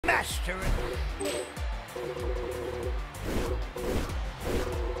master it.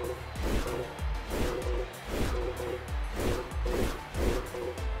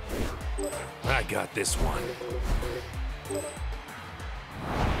 I got this one.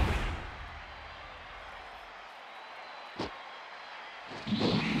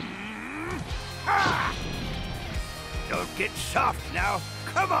 Don't get soft now.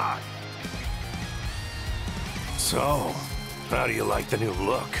 Come on. So, how do you like the new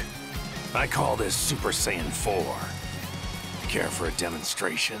look? I call this Super Saiyan 4. Care for a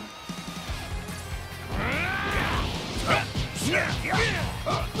demonstration?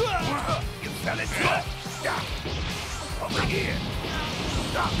 You fell into it. Over here.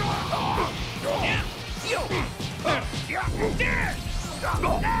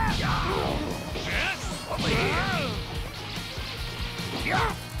 Over here.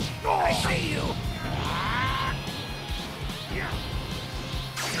 I see you.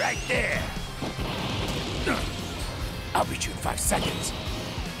 Right there. I'll beat you in 5 seconds.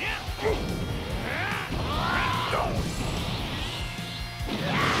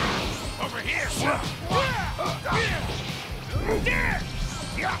 Over here.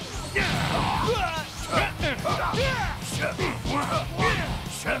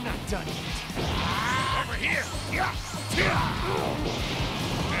 I'm not done yet. Over here.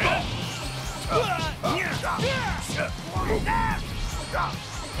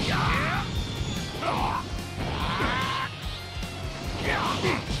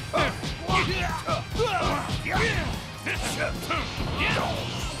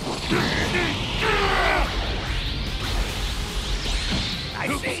 I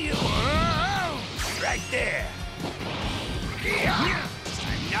see you. Right there.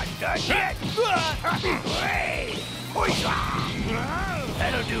 I'm not done yet. Hey!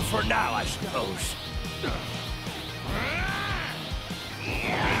 That'll do for now, I suppose.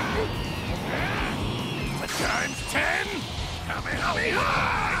 The time's 10.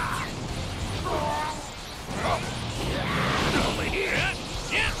 Kamehameha! Over here.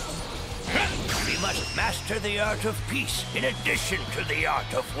 We must master the art of peace in addition to the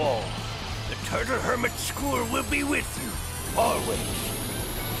art of war. The Turtle Hermit School will be with you, always.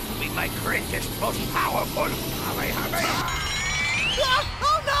 Be my greatest, most powerful Kamehameha!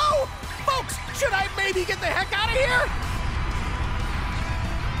 Oh no! Folks, should I maybe get the heck out of here?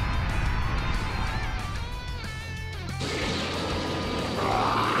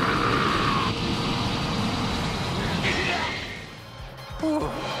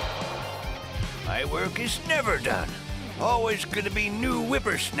 My work is never done. Always gonna be new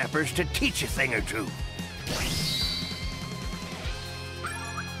whippersnappers to teach a thing or two.